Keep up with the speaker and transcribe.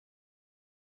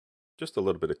just a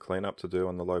little bit of cleanup to do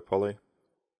on the low poly.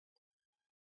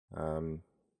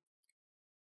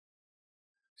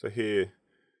 So here,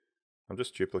 I'm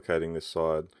just duplicating this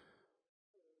side.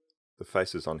 The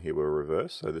faces on here were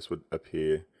reversed, so this would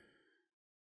appear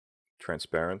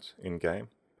transparent in game.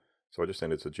 So I just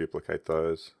needed to duplicate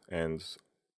those, and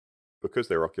because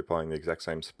they're occupying the exact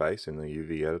same space in the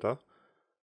UV editor,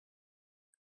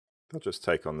 they'll just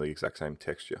take on the exact same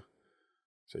texture.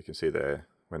 So you can see there,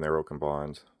 when they're all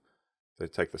combined, they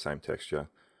take the same texture.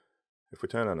 If we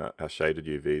turn on our shaded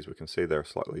UVs, we can see they're a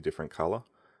slightly different color,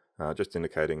 just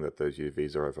indicating that those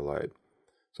UVs are overlaid.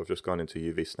 So I've just gone into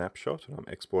UV snapshot and I'm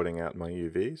exporting out my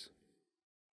UVs.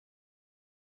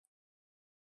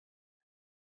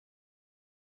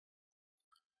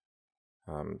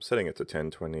 Setting it to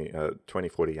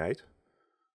 2048.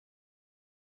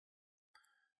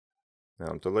 Now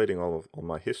I'm deleting all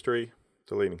my history,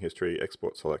 deleting history,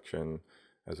 export selection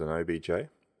as an OBJ,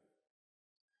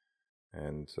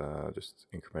 and just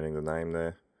incrementing the name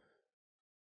there.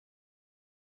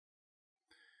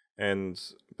 And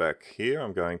back here,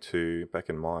 I'm going to, back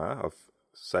in Maya, I've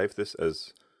saved this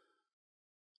as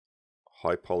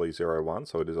high poly 01,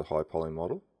 so it is a high poly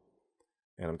model.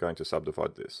 And I'm going to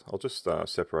subdivide this. I'll just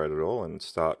separate it all and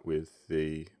start with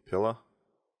the pillar.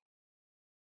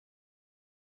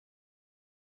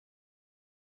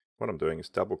 What I'm doing is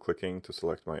double clicking to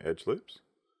select my edge loops.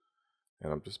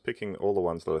 And I'm just picking all the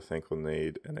ones that I think will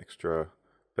need an extra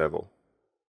bevel.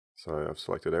 So I've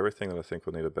selected everything that I think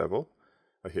will need a bevel.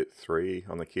 I hit 3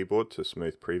 on the keyboard to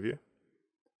smooth preview,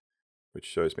 which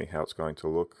shows me how it's going to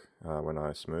look when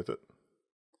I smooth it.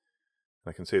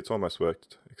 I can see it's almost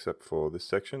worked except for this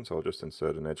section, so I'll just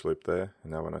insert an edge loop there.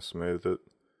 And now when I smooth it,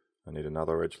 I need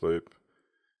another edge loop.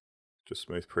 Just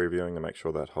smooth previewing to make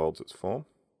sure that holds its form.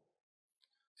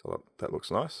 So that looks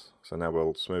nice. So now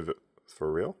we'll smooth it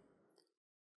for real.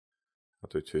 I'll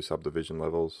do 2 subdivision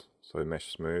levels, so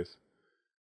mesh smooth.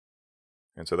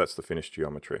 And so that's the finished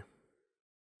geometry.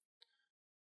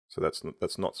 So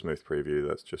that's not smooth preview,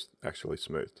 that's just actually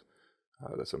smoothed.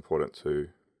 That's important to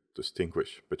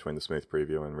distinguish between the smooth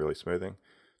preview and really smoothing.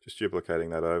 Just duplicating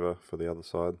that over for the other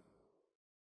side.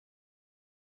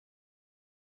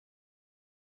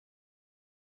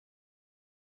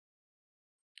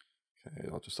 Okay,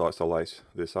 I'll just isolate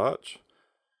this arch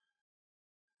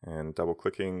and double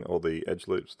clicking all the edge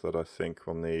loops that I think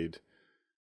will need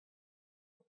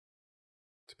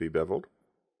to be beveled.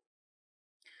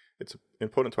 It's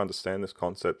important to understand this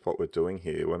concept, what we're doing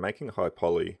here. We're making a high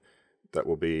poly that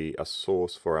will be a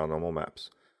source for our normal maps.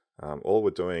 All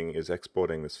we're doing is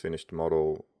exporting this finished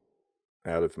model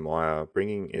out of Maya,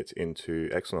 bringing it into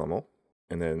xNormal,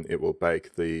 and then it will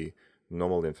bake the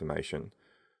normal information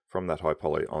from that high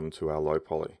poly onto our low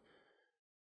poly.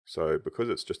 So because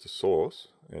it's just a source,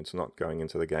 and it's not going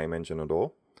into the game engine at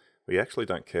all, we actually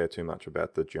don't care too much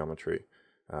about the geometry.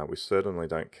 We certainly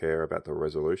don't care about the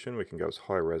resolution. We can go as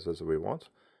high res as we want,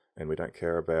 and we don't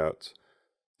care about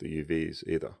the UVs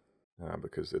either,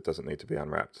 because it doesn't need to be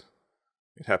unwrapped.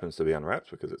 It happens to be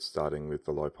unwrapped because it's starting with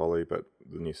the low poly, but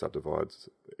the new subdivides,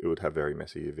 it would have very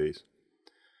messy UVs.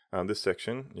 This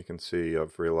section, you can see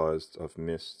I've realized I've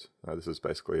missed, this is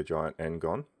basically a giant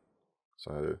n-gon,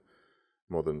 so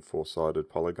more than 4-sided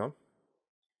polygon.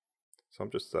 So I'm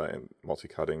just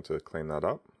multi-cutting to clean that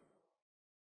up.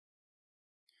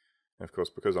 And of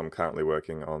course, because I'm currently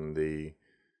working on the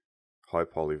high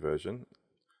poly version,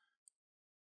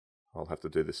 I'll have to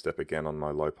do this step again on my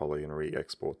low poly and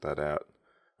re-export that out.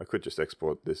 I could just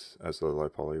export this as the low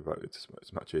poly, but it's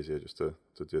much easier just to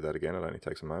do that again. It only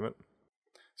takes a moment.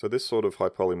 So this sort of high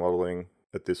poly modeling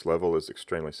at this level is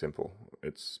extremely simple.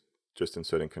 It's just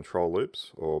inserting control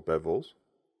loops or bevels.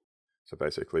 So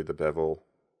basically the bevel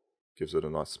gives it a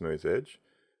nice smooth edge,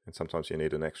 and sometimes you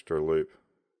need an extra loop,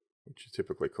 which you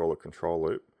typically call a control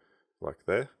loop, like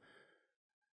there,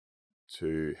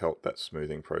 to help that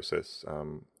smoothing process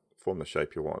form the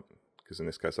shape you want. Because in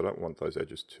this case I don't want those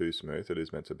edges too smooth, it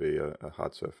is meant to be a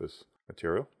hard surface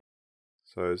material.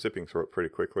 So zipping through it pretty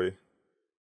quickly.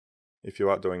 If you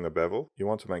are doing the bevel, you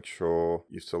want to make sure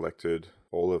you've selected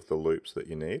all of the loops that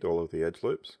you need, all of the edge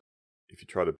loops. If you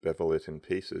try to bevel it in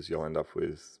pieces, you'll end up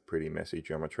with pretty messy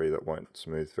geometry that won't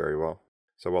smooth very well.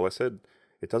 So while I said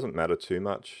it doesn't matter too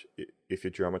much if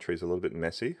your geometry is a little bit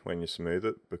messy when you smooth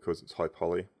it because it's high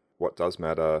poly, what does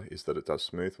matter is that it does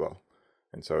smooth well.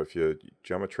 And so if your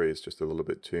geometry is just a little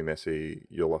bit too messy,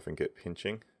 you'll often get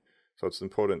pinching. So it's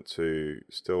important to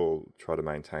still try to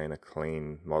maintain a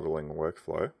clean modeling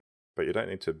workflow, but you don't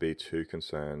need to be too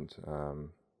concerned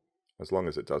as long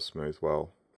as it does smooth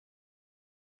well.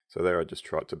 So there I just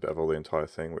tried to bevel the entire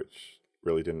thing, which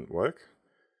really didn't work.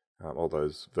 all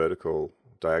those vertical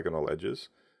diagonal edges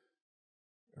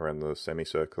around the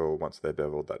semicircle. Once they're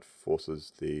beveled, that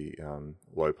forces the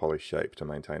low poly shape to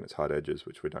maintain its hard edges,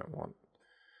 which we don't want.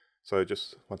 So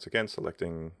just once again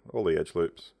selecting all the edge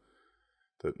loops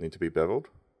that need to be beveled,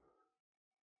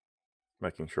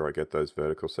 making sure I get those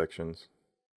vertical sections.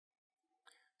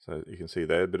 So you can see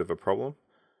they're a bit of a problem.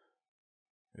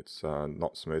 It's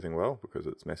not smoothing well because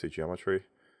it's messy geometry,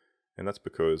 and that's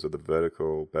because of the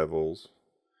vertical bevels,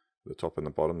 the top and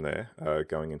the bottom there, are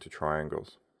going into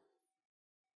triangles.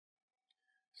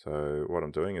 So what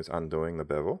I'm doing is undoing the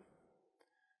bevel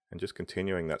and just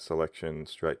continuing that selection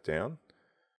straight down,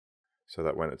 so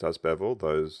that when it does bevel,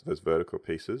 those vertical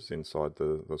pieces inside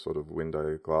the sort of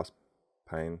window glass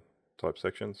pane type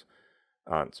sections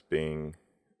aren't being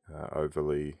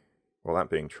aren't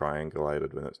being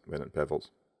triangulated when it bevels.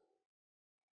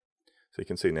 So you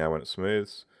can see now when it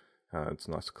smooths, it's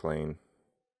nice clean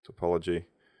topology.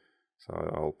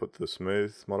 So I'll put the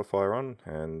smooth modifier on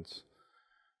and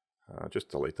just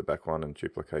delete the back one and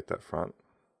duplicate that front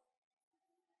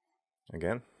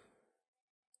again.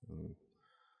 And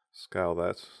scale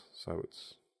that so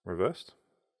it's reversed.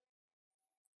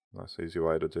 Nice easy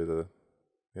way to do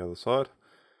the other side.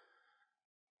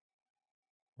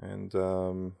 And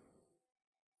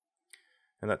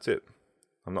that's it.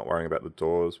 I'm not worrying about the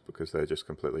doors because they're just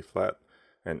completely flat,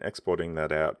 and exporting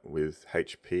that out with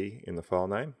HP in the file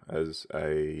name as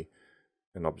an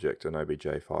object, an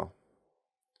OBJ file.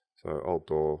 So I'll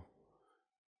door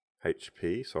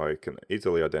HP so I can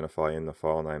easily identify in the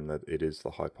file name that it is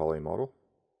the high poly model.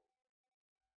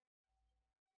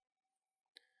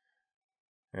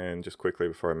 And just quickly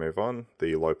before I move on,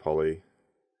 the low poly,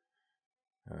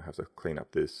 I have to clean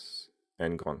up this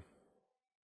n-gon.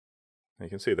 You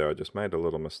can see there I just made a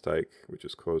little mistake which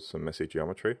has caused some messy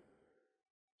geometry.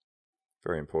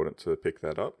 Very important to pick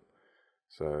that up.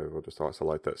 So we'll just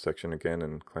isolate that section again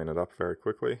and clean it up very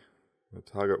quickly with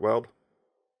target weld.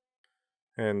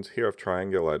 And here I've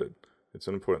triangulated. It's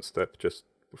an important step just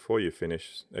before you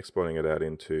finish exporting it out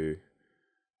into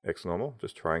xNormal.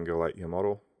 Just triangulate your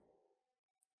model.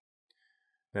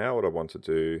 Now what I want to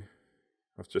do,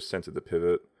 I've just centered the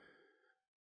pivot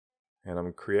and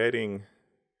I'm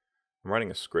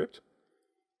writing a script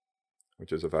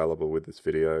which is available with this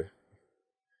video.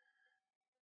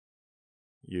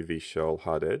 UV shell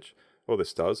hard edge. All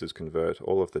this does is convert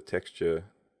all of the texture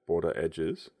border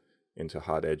edges into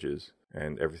hard edges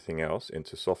and everything else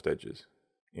into soft edges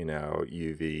in our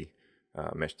UV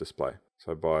mesh display.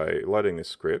 So by loading this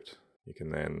script, you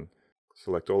can then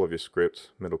select all of your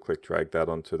script, middle click, drag that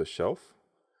onto the shelf.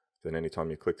 Then anytime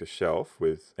you click the shelf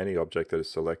with any object that is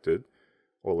selected,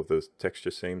 all of the texture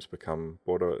seams become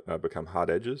hard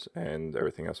edges and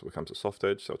everything else becomes a soft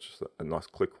edge. So it's just a nice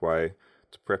quick way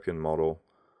to prep your model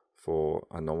for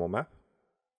a normal map.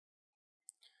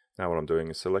 Now what I'm doing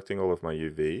is selecting all of my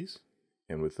UVs,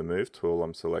 and with the move tool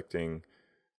I'm selecting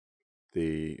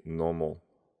the normal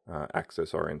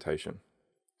axis orientation.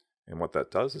 And what that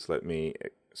does is let me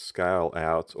scale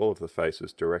out all of the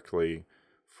faces directly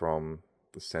from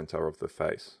the center of the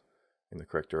face in the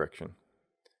correct direction.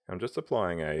 I'm just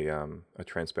applying a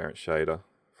transparent shader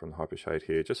from the Hypershade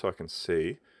here just so I can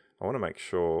see. I want to make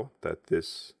sure that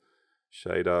this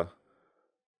shader,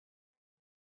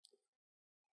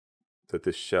 that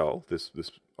this shell, this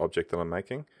object that I'm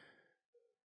making,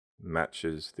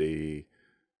 matches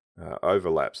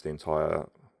overlaps the entire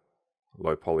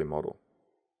low poly model.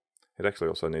 It actually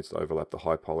also needs to overlap the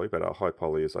high poly, but our high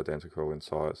poly is identical in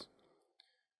size.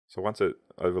 So once it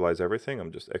overlays everything,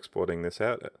 I'm just exporting this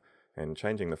out and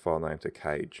changing the file name to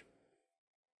cage.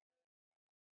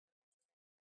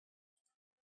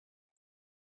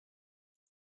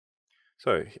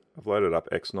 So I've loaded up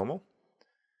xNormal,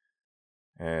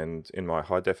 and in my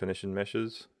high definition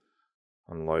meshes,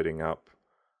 I'm loading up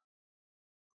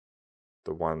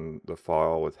the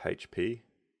file with HP,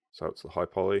 so it's the high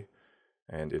poly,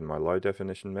 and in my low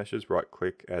definition meshes, right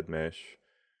click, add mesh,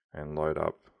 and load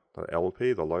up the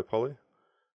LP, the low poly.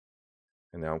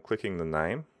 And now I'm clicking the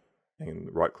name,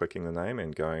 and right clicking the name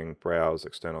and going browse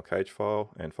external cage file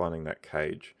and finding that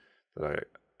cage that I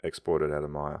exported out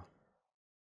of Maya.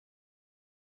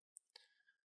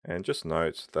 And just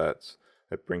note that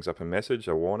it brings up a message,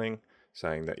 a warning,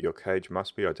 saying that your cage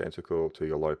must be identical to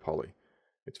your low poly.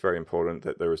 It's very important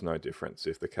that there is no difference.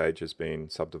 If the cage has been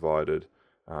subdivided,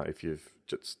 if you've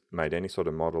just made any sort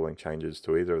of modeling changes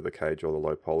to either of the cage or the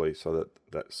low poly so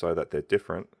that they're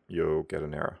different, you'll get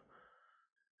an error.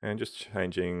 And just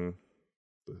changing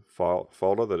the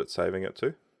folder that it's saving it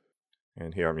to.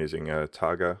 And here I'm using a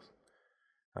Targa.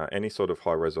 Any sort of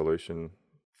high resolution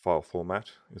file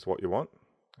format is what you want.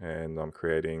 and I'm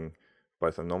creating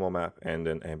both a normal map and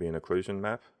an ambient occlusion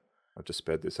map. I've just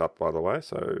sped this up, by the way,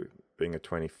 so being a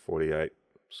 2048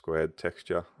 squared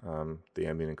texture, the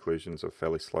ambient occlusions are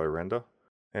fairly slow render.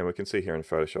 And we can see here in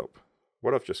Photoshop,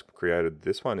 what I've just created,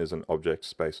 this one is an object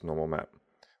space normal map,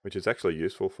 which is actually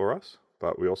useful for us,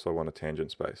 but we also want a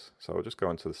tangent space. So I'll just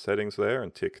go into the settings there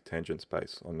and tick tangent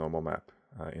space on normal map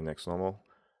in xNormal,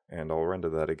 and I'll render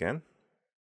that again.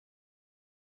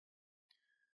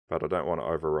 But I don't want to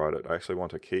override it. I actually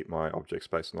want to keep my object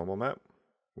space normal map,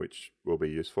 which will be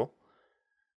useful.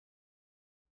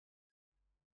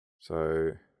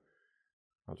 So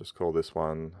I'll just call this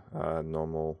one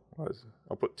normal.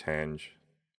 I'll put tang,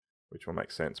 which will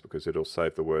make sense because it'll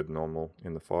save the word normal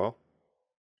in the file.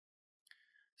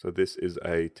 So this is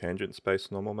a tangent space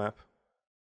normal map.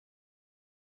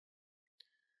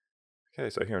 Okay,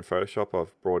 so here in Photoshop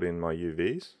I've brought in my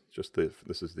UVs.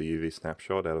 This is the UV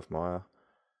snapshot out of Maya.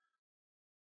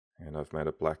 And I've made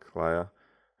a black layer.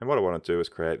 And what I want to do is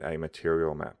create a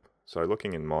material map. So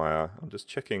looking in Maya, I'm just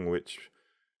checking which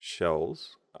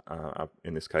shells,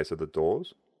 in this case are the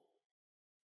doors.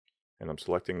 And I'm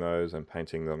selecting those and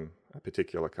painting them a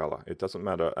particular color. It doesn't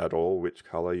matter at all which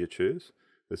color you choose.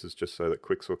 This is just so that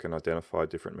Quixel can identify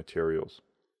different materials.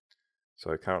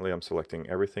 So currently I'm selecting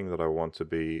everything that I want to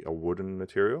be a wooden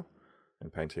material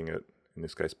and painting it, in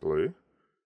this case, blue.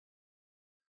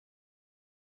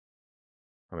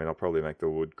 I mean, I'll probably make the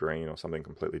wood green or something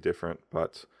completely different,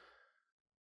 but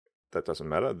that doesn't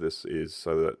matter. This is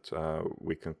so that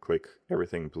we can click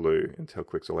everything blue and tell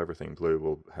Quixel everything blue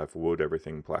will have wood,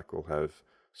 everything black will have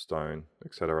stone,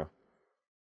 etc.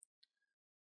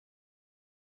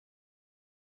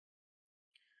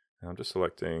 I'm just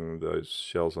selecting those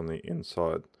shells on the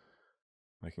inside,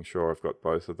 making sure I've got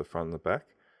both of the front and the back.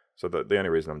 So the only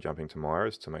reason I'm jumping to Maya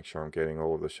is to make sure I'm getting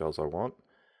all of the shells I want.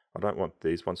 I don't want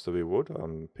these ones to be wood.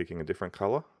 I'm picking a different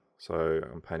color, so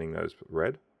I'm painting those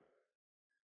red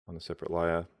on a separate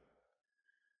layer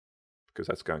because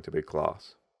that's going to be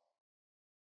glass.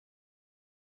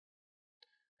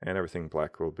 And everything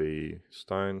black will be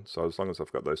stone. So as long as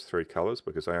I've got those three colors,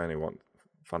 because I only want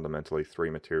fundamentally three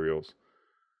materials.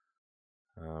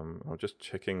 I'm just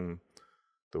checking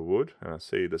the wood, and I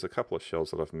see there's a couple of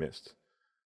shells that I've missed.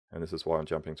 And this is why I'm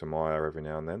jumping to Maya every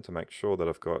now and then to make sure that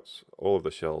I've got all of the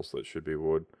shells that should be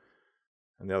wood.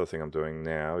 And the other thing I'm doing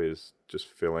now is just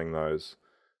filling those.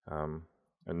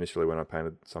 Initially when I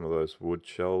painted some of those wood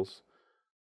shells,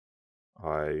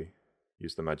 I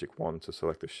used the magic wand to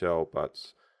select the shell,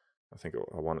 but I think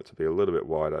I want it to be a little bit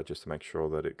wider just to make sure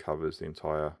that it covers the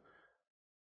entire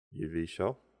UV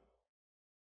shell.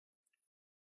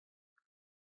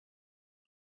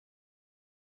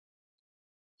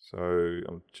 So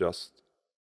I'm just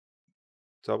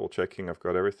double checking I've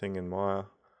got everything in Maya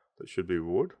that should be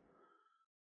wood.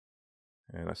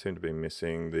 And I seem to be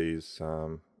missing these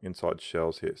inside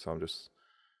shells here. So I'm just,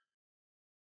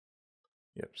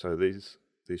 yep, so these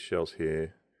shells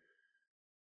here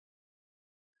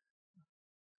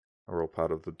are all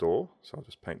part of the door. So I'll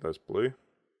just paint those blue.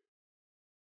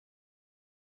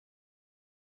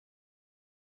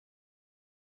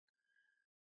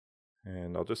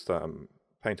 And I'll just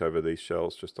paint over these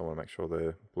shells, just I want to make sure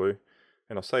they're blue.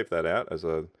 And I'll save that out as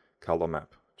a color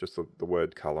map, just the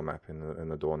word color map in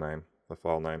the door name, the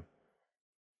file name.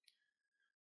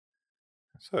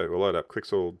 So we'll load up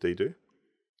Quixel Dedo.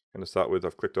 And to start with,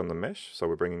 I've clicked on the mesh, so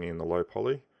we're bringing in the low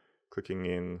poly, clicking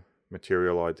in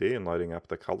material ID and loading up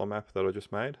the color map that I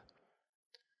just made.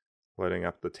 Loading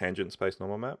up the tangent space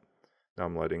normal map. Now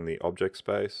I'm loading the object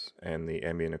space and the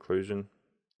ambient occlusion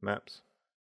maps.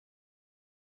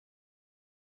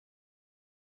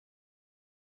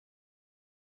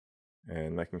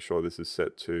 And making sure this is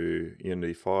set to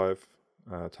Unity 5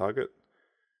 target.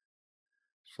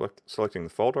 Selecting the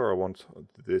folder I want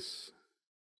these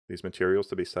materials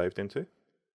to be saved into,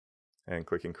 and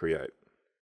clicking create.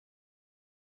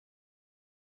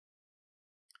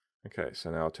 Okay,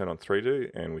 so now I'll turn on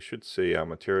 3D and we should see our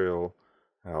material,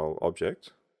 our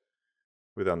object,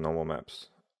 with our normal maps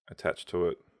attached to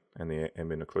it and the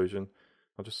ambient occlusion.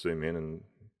 I'll just zoom in and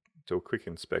do a quick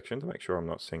inspection to make sure I'm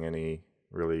not seeing any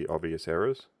really obvious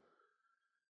errors.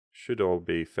 Should all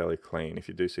be fairly clean. If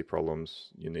you do see problems,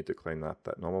 you need to clean up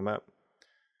that normal map.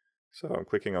 So I'm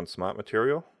clicking on Smart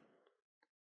Material.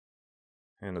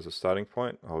 And as a starting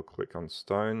point, I'll click on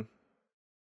Stone,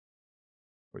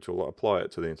 which will apply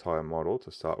it to the entire model to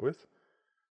start with.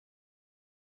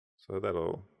 So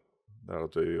that'll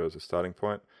do as a starting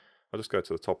point. I'll just go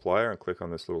to the top layer and click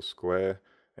on this little square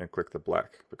and click the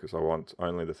black, because I want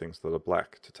only the things that are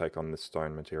black to take on this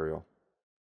stone material.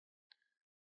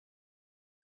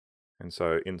 And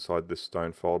so inside this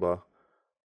stone folder,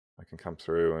 I can come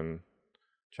through and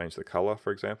change the color,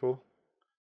 for example.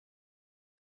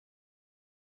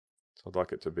 So I'd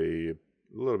like it to be a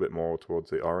little bit more towards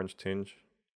the orange tinge.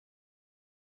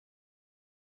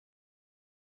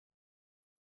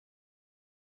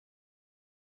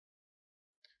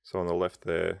 So on the left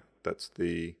there, that's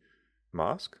the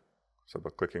mask. So by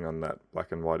clicking on that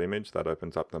black and white image, that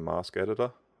opens up the mask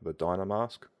editor, the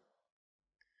Dynamask.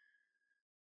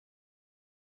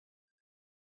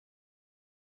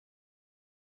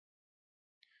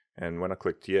 And when I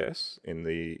clicked yes in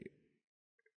the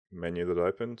menu that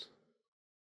opened,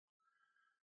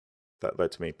 that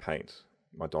lets me paint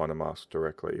my Dynamask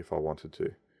directly if I wanted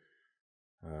to.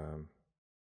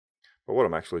 But what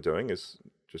I'm actually doing is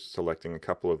just selecting a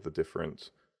couple of the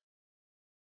different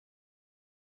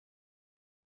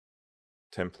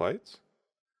templates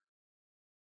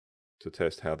to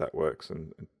test how that works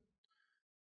and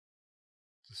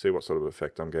to see what sort of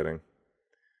effect I'm getting.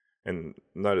 And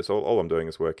notice all I'm doing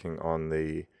is working on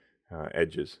the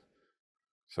edges.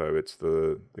 So it's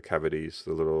the cavities,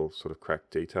 the little sort of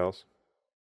cracked details.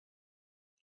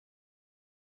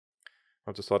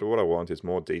 I've decided what I want is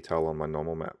more detail on my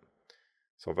normal map.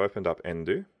 So I've opened up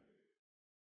Endu,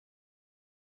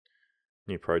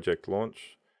 new project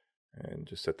launch, and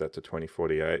just set that to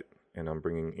 2048. And I'm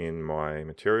bringing in my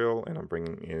material and I'm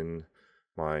bringing in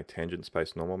my tangent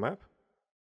space normal map.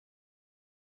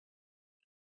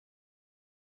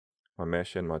 My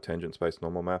mesh and my tangent space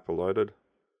normal map are loaded.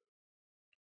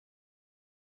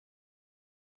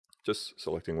 Just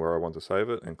selecting where I want to save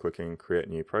it and clicking create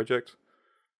new project.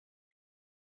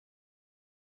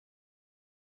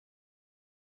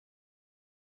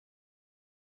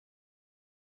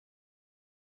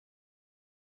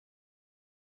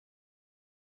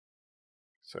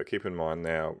 So keep in mind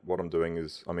now, what I'm doing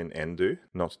is I'm in Endu,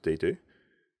 not Dedo.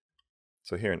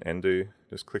 So here in Endu,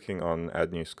 just clicking on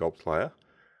add new sculpt layer,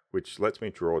 which lets me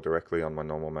draw directly on my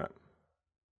normal map.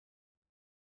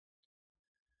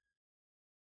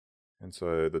 And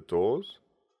so the doors,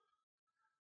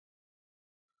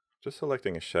 just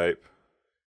selecting a shape.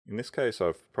 In this case,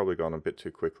 I've probably gone a bit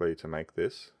too quickly to make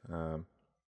this. It's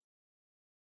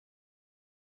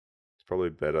probably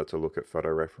better to look at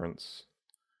photo reference.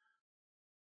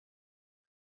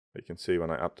 You can see when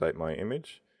I update my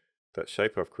image, that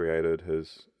shape I've created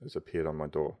has appeared on my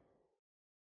door.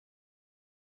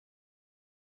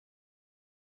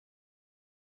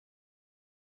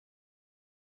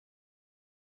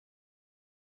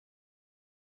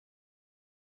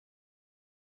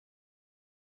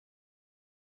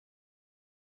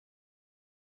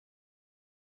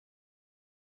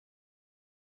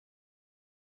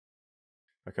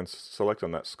 I can select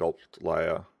on that sculpt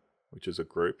layer, which is a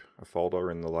group, a folder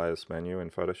in the layers menu in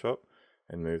Photoshop,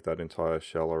 and move that entire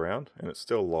shell around. And it's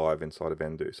still live inside of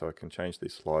Endu, so I can change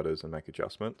these sliders and make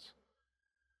adjustments.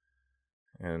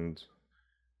 And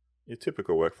your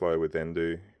typical workflow with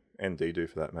Endu, and Dedo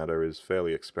for that matter, is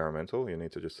fairly experimental. You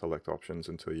need to just select options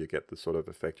until you get the sort of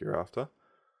effect you're after.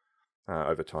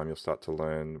 Over time, you'll start to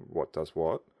learn what does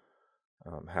what,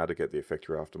 how to get the effect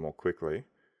you're after more quickly.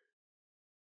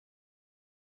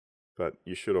 But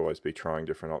you should always be trying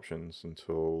different options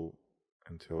until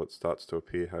it starts to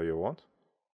appear how you want.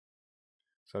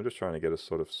 So I'm just trying to get a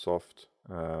sort of soft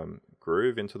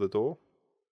groove into the door.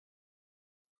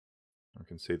 I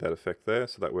can see that effect there,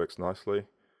 so that works nicely.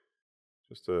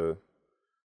 Just a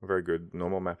very good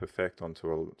normal map effect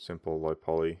onto a simple low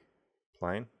poly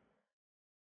plane.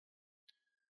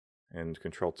 And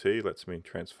Control T lets me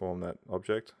transform that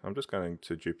object. I'm just going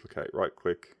to duplicate, right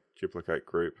click, duplicate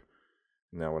group.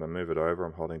 Now when I move it over,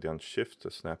 I'm holding down Shift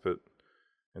to snap it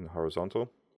in the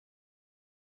horizontal.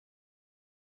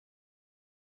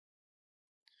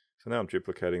 So now I'm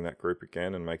duplicating that group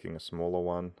again and making a smaller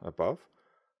one above,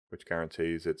 which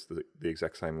guarantees it's the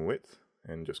exact same width,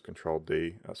 and just Control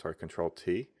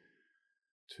T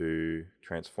to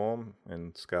transform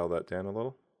and scale that down a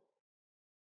little.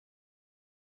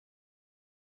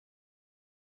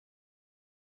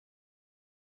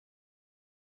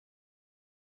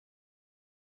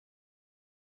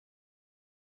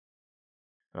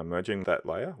 I'm merging that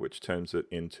layer, which turns it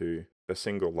into a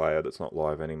single layer that's not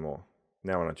live anymore.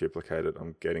 Now when I duplicate it,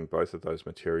 I'm getting both of those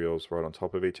materials right on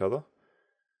top of each other.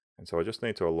 And so I just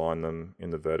need to align them in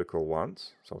the vertical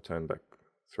once. So I'll turn back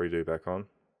 3D back on.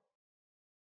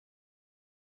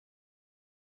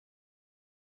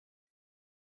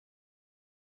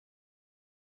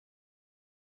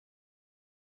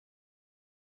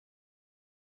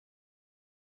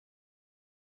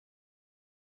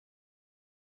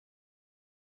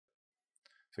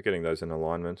 So getting those in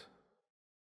alignment.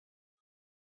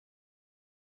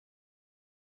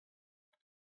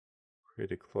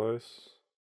 Pretty close.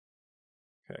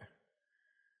 Okay.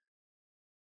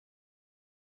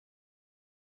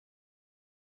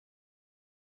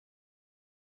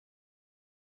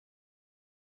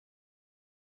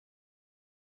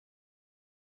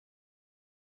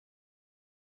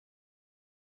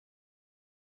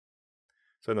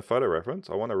 So in the photo reference,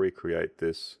 I want to recreate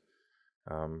this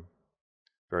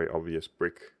very obvious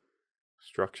brick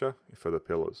structure for the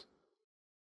pillars.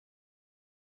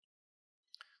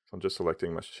 So I'm just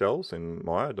selecting my shells in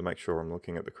Maya to make sure I'm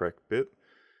looking at the correct bit,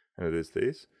 and it is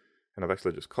these. And I've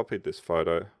actually just copied this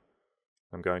photo.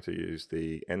 I'm going to use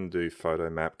the Undo Photo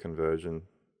Map Conversion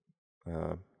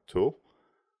tool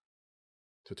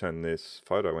to turn this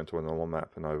photo into a normal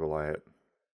map and overlay it.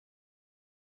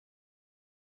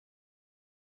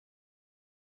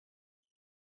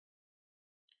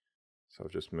 So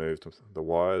I've just moved the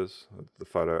wires, the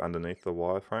photo underneath the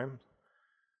wireframe,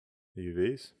 the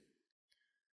UVs.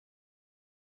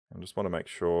 I just want to make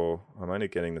sure I'm only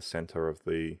getting the center of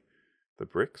the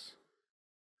bricks.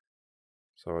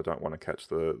 So I don't want to catch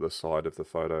the side of the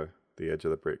photo, the edge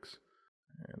of the bricks.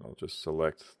 And I'll just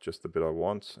select just the bit I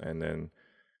want and then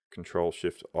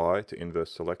Control-Shift-I to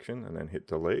inverse selection and then hit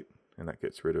delete. And that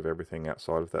gets rid of everything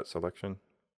outside of that selection.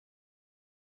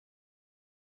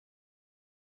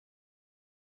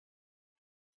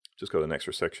 Just got an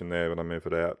extra section there when I move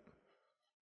it out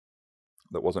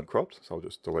that wasn't cropped, so I'll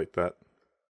just delete that.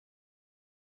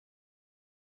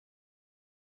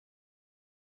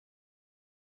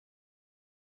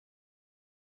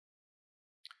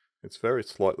 It's very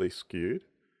slightly skewed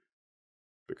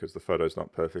because the photo's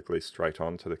not perfectly straight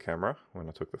on to the camera when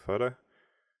I took the photo.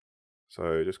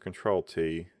 So just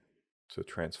Control-T to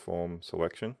transform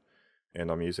selection,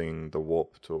 and I'm using the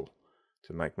warp tool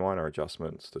to make minor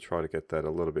adjustments to try to get that a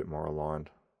little bit more aligned.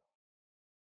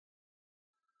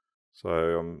 So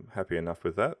I'm happy enough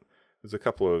with that. There's a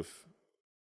couple of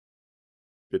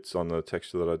bits on the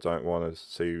texture that I don't want to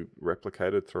see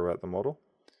replicated throughout the model.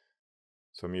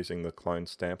 So I'm using the clone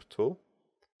stamp tool.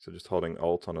 So just holding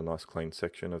Alt on a nice clean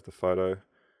section of the photo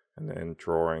and then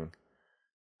drawing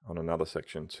on another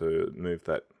section to move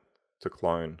that, to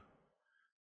clone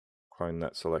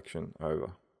that selection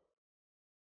over.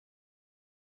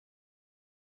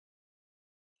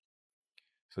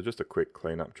 So just a quick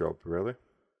cleanup job really.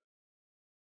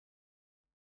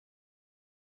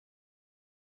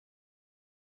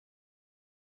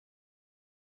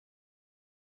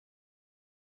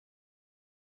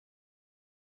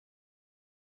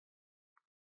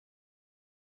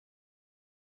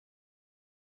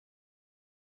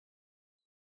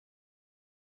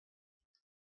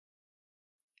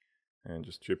 And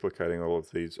just duplicating all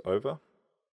of these over.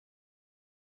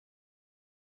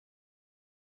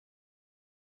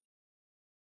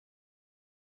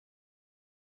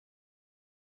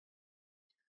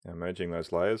 Now merging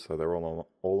those layers so they're all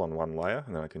on one layer,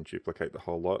 and then I can duplicate the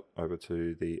whole lot over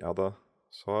to the other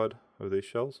side of these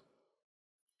shells.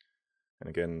 And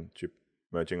again,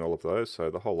 merging all of those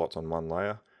so the whole lot's on one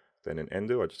layer. Then in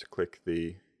Undo, I just click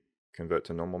the Convert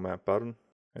to Normal Map button.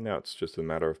 And now it's just a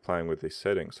matter of playing with these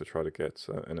settings to try to get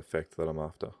an effect that I'm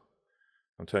after.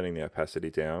 I'm turning the opacity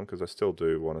down because I still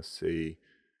do want to see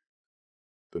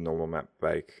the normal map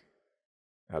bake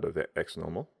out of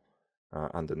xNormal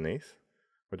underneath.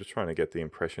 We're just trying to get the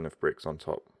impression of bricks on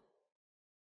top.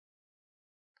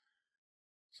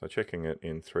 So checking it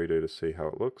in 3D to see how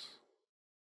it looks.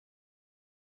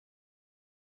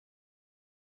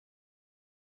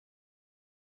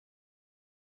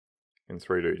 In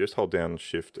 3D, just hold down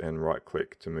Shift and right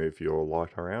click to move your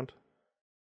light around.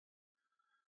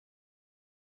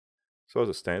 So as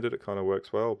a standard, it kind of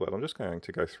works well, but I'm just going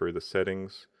to go through the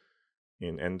settings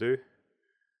in Undo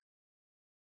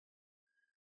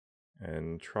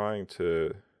and trying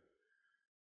to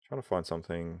find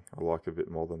something I like a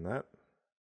bit more than that.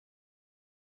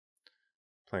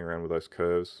 Playing around with those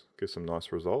curves gives some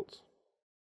nice results.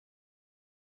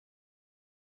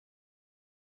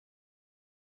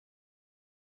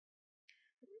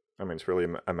 I mean, it's really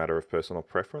a matter of personal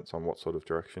preference on what sort of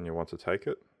direction you want to take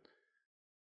it.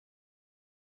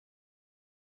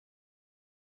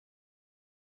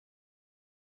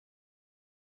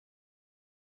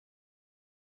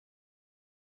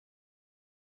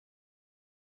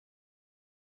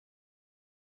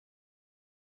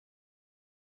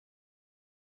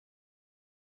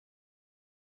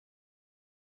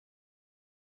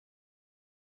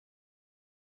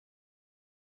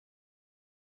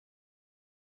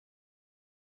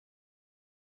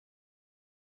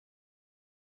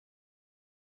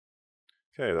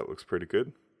 Okay, that looks pretty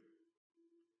good.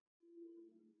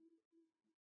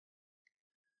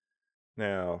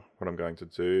 Now what I'm going to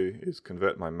do is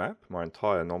convert my map, my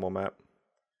entire normal map,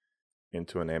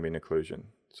 into an ambient occlusion.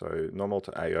 So normal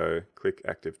to AO, click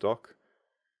active dock,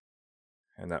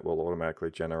 and that will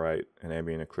automatically generate an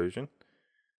ambient occlusion.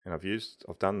 And I've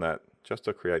done that just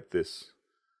to create the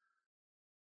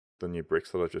new bricks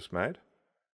that I just made.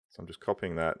 So I'm just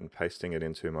copying that and pasting it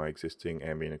into my existing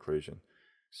ambient occlusion.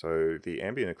 So the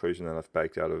ambient occlusion that I've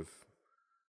baked out of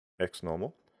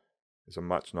xNormal is a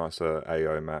much nicer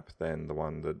AO map than the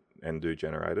one that Endo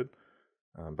generated,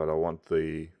 but I want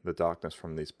the darkness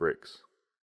from these bricks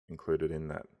included in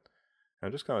that. And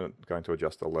I'm just going to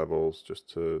adjust the levels just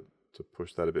to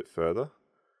push that a bit further,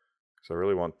 because I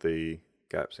really want the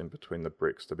gaps in between the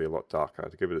bricks to be a lot darker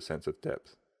to give it a sense of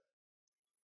depth.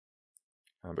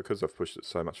 Because I've pushed it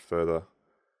so much further,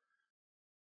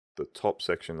 the top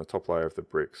section, the top layer of the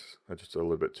bricks are just a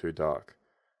little bit too dark.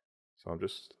 So I'm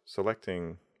just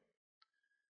selecting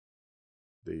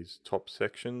these top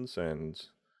sections, and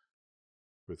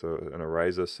with an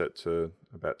eraser set to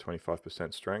about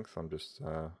 25% strength, I'm just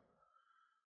let's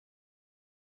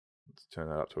turn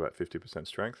that up to about 50%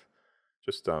 strength.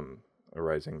 Just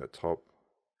erasing the top,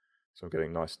 so I'm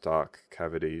getting nice dark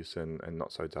cavities and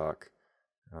not so dark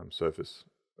surface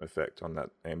effect on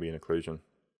that ambient occlusion.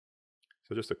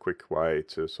 So just a quick way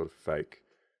to sort of fake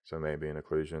some ambient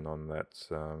occlusion on that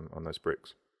on those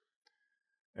bricks.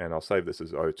 And I'll save this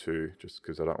as O2 just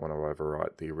because I don't want to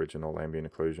overwrite the original ambient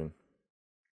occlusion.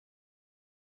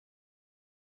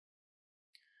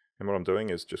 And what I'm doing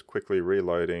is just quickly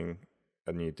reloading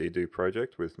a new dedo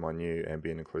project with my new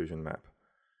ambient occlusion map.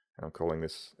 And I'm calling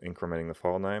this incrementing the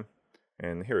file name.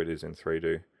 And here it is in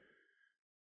 3do.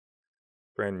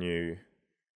 Brand new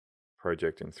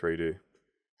project in 3do.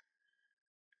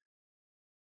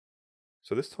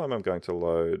 So this time I'm going to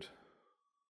load,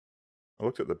 I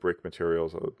looked at the brick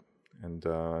materials and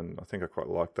I think I quite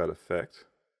like that effect.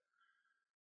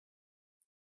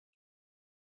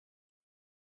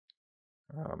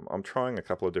 I'm trying a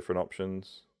couple of different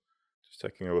options. Just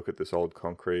taking a look at this old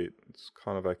concrete. It's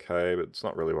kind of okay, but it's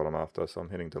not really what I'm after, so I'm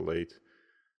hitting delete.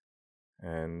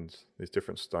 And these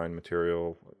different stone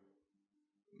material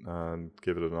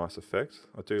give it a nice effect.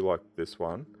 I do like this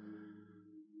one.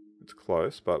 It's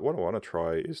close, but what I want to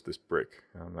try is this brick.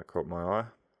 That caught my eye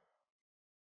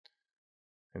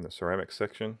in the ceramic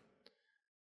section.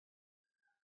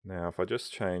 Now if I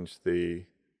just change the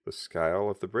scale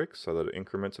of the brick so that it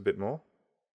increments a bit more.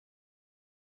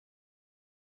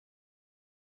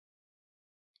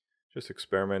 Just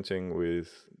experimenting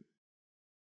with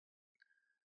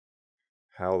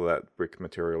how that brick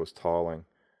material is tiling.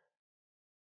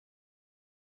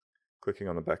 Clicking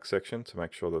on the back section to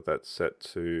make sure that that's set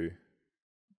to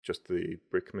just the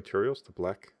brick materials, the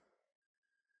black.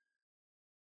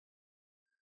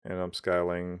 And I'm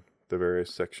scaling the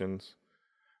various sections.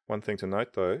 One thing to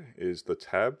note though is the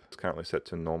tab is currently set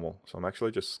to normal. So I'm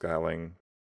actually just tiling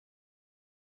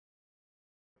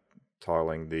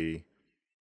the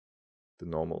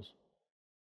normals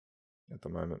at the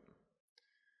moment.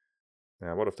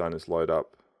 Now what I've done is load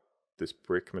up this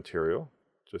brick material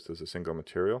just as a single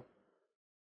material.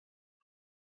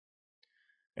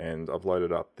 And I've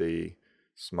loaded up the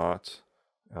smart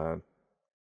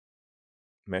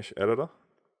mesh editor,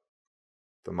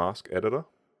 the mask editor,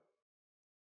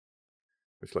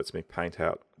 which lets me paint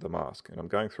out the mask. And I'm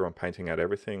going through and painting out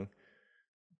everything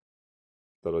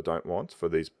that I don't want for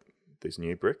these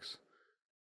new bricks.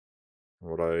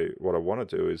 What I want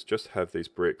to do is just have these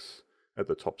bricks at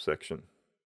the top section,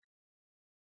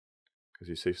 because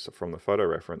you see from the photo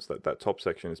reference that top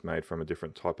section is made from a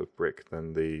different type of brick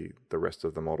than the rest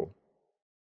of the model.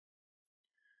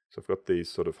 So I've got these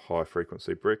sort of high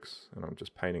frequency bricks, and I'm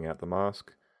just painting out the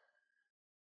mask.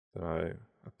 Then I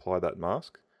apply that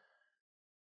mask.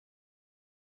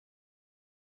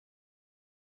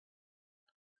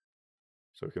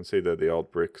 So we can see they're the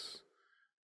old bricks.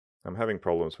 I'm having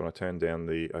problems when I turn down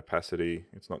the opacity,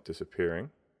 it's not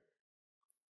disappearing.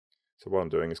 So what I'm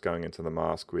doing is going into the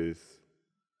mask with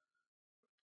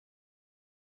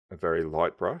a very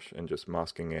light brush and just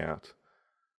masking out.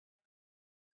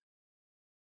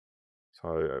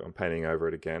 So I'm painting over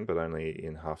it again, but only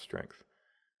in half strength.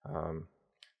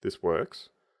 This works,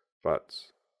 but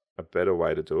a better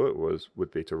way to do it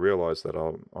would be to realize that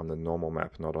I'm on the normal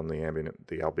map, not on the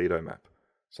albedo map.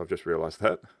 So I've just realized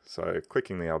that. So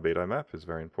clicking the albedo map is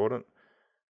very important.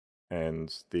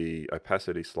 And the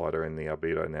opacity slider in the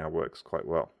albedo now works quite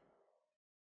well.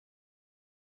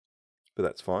 But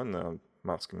that's fine.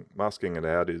 Masking it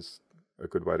out is a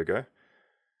good way to go.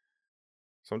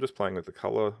 So I'm just playing with the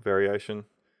color variation.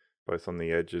 both on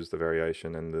the edges, the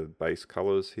variation, and the base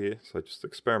colors here. So just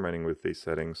experimenting with these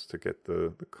settings to get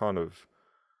the kind of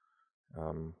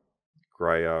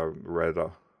grayer,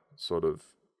 redder sort of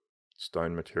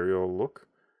stone material look.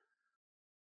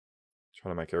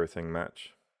 Trying to make everything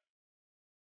match.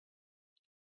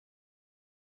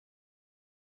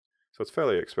 So it's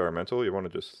fairly experimental. You want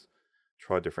to just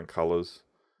try different colors,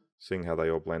 seeing how they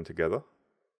all blend together.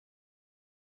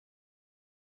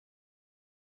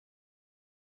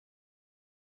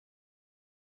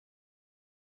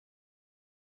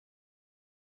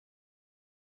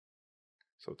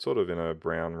 So it's sort of in a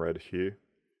brown-red hue.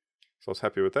 So I was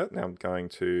happy with that. Now I'm going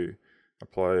to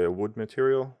apply a wood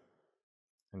material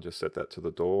and just set that to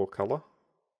the door color,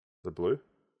 the blue.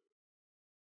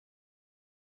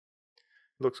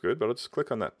 Looks good, but I'll just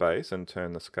click on that base and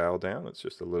turn the scale down. It's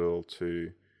just a little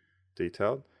too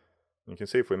detailed. You can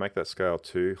see if we make that scale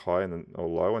too high or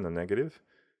low in the negative,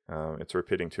 it's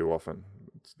repeating too often.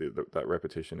 That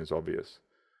repetition is obvious.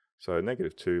 So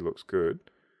 -2 looks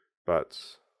good,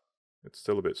 but it's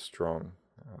still a bit strong.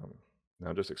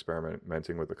 Now just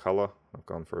experimenting with the color. I've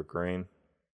gone for a green.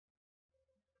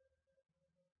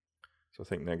 So I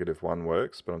think -1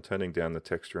 works, but I'm turning down the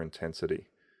texture intensity.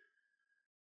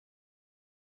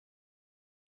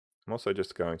 I'm also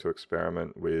just going to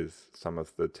experiment with some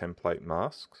of the template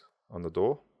masks on the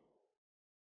door.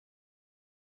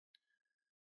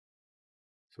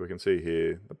 So we can see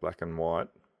here the black and white.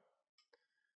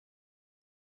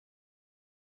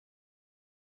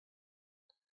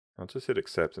 I'll just hit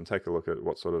accept and take a look at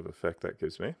what sort of effect that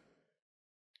gives me.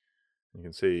 You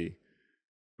can see,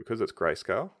 because it's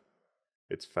grayscale,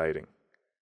 it's fading.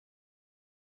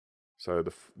 So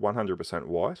the 100%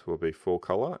 white will be full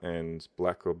color and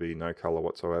black will be no color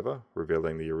whatsoever,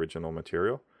 revealing the original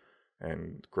material,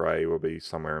 and gray will be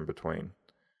somewhere in between.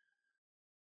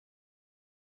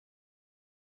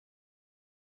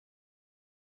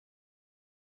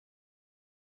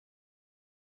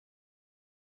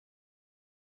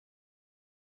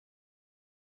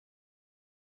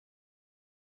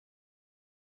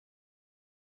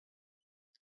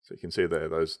 So you can see there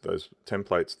those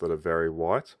templates that are very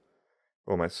white,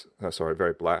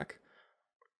 very black,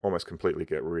 almost completely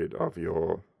get rid of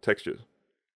your textures.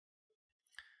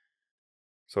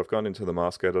 So I've gone into the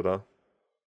mask editor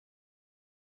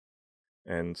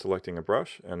and selecting a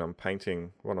brush, and I'm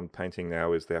painting. What I'm painting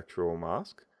now is the actual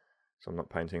mask. So I'm not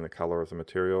painting the color of the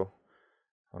material.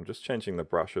 I'm just changing the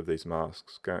brush of these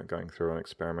masks, going through and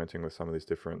experimenting with some of these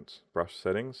different brush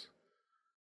settings.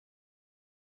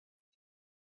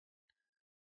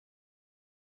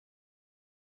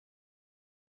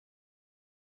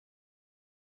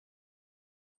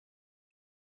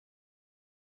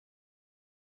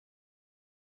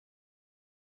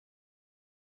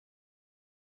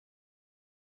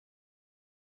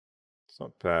 It's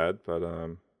not bad, but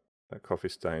that coffee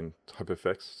stain type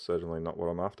effect's certainly not what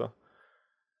I'm after.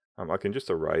 I can just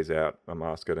erase out a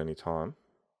mask at any time.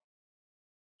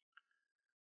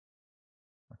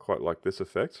 I quite like this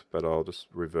effect, but I'll just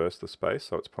reverse the space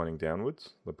so it's pointing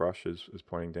downwards. The brush is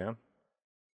pointing down.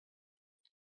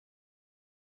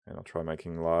 And I'll try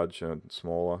making large and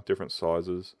smaller, different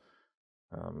sizes.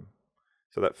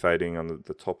 So that fading on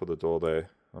the top of the door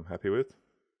there, I'm happy with.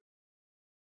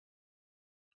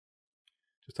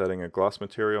 Just adding a glass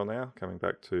material now, coming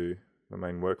back to the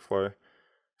main workflow,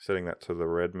 setting that to the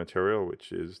red material,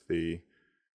 which is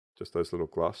just those little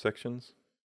glass sections.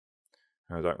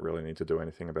 And I don't really need to do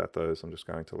anything about those. I'm just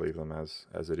going to leave them as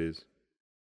it is.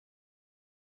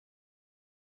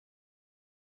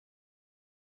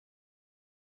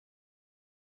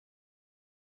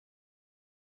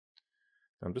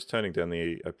 I'm just turning down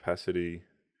the opacity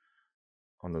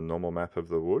on the normal map of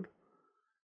the wood.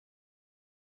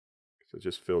 It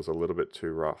just feels a little bit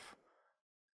too rough.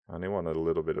 I only want a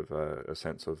little bit of a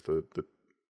sense of the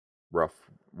rough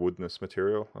woodness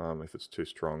material. If it's too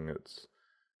strong, it's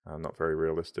not very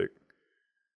realistic.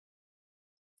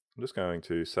 I'm just going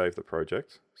to save the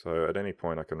project. So at any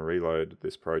point I can reload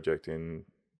this project in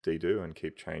Ddo and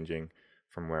keep changing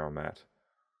from where I'm at.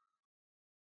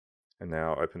 And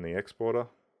now open the exporter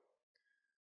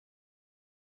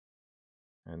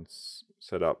and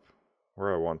set up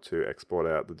where I want to export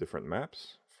out the different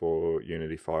maps for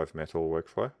Unity 5 Metal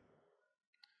workflow.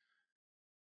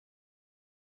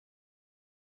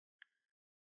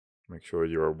 Make sure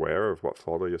you're aware of what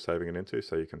folder you're saving it into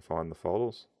so you can find the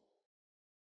folders.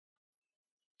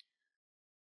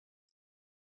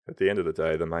 At the end of the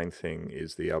day, the main thing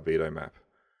is the albedo map.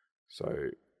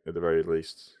 So at the very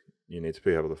least, you need to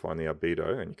be able to find the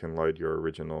albedo, and you can load your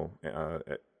original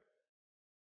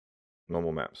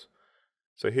normal maps.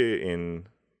 So here in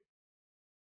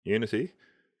Unity,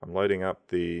 I'm loading up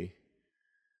the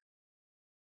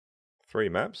 3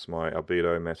 maps, my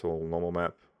albedo, metal, normal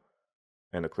map,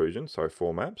 and occlusion, so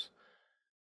 4 maps,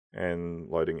 and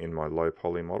loading in my low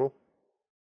poly model.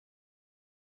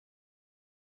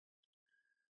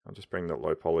 I'll just bring the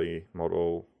low poly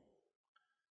model.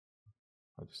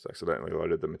 I just accidentally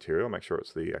loaded the material. Make sure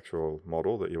it's the actual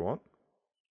model that you want.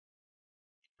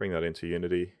 Bring that into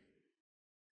Unity.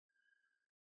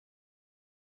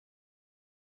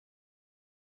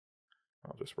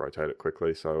 I'll just rotate it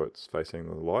quickly so it's facing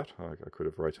the light. I could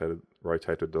have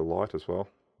rotated the light as well.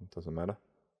 It doesn't matter.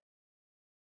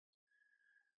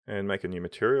 And make a new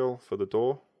material for the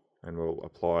door, and we'll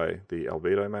apply the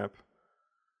albedo map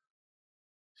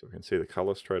so we can see the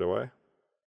color straight away.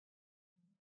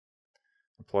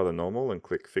 Apply the normal and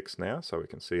click Fix Now so we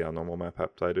can see our normal map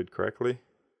updated correctly.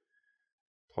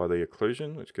 Apply the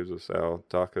occlusion, which gives us our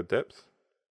darker depth,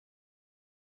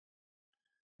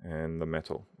 and the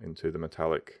metal into the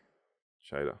metallic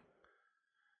shader.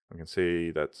 I can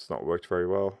see that's not worked very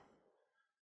well.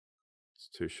 It's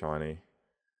too shiny.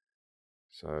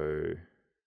 So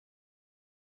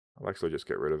I'll actually just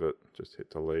get rid of it. Just hit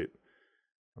delete.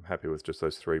 I'm happy with just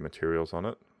those 3 materials on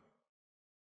it.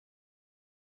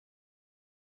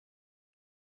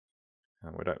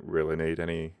 And we don't really need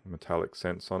any metallic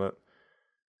scents on it.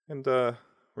 And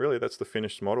really that's the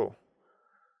finished model.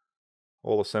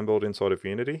 All assembled inside of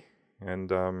Unity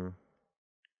and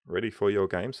ready for your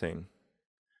game scene.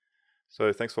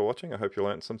 So thanks for watching. I hope you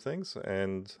learned some things,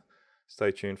 and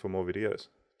stay tuned for more videos.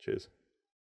 Cheers.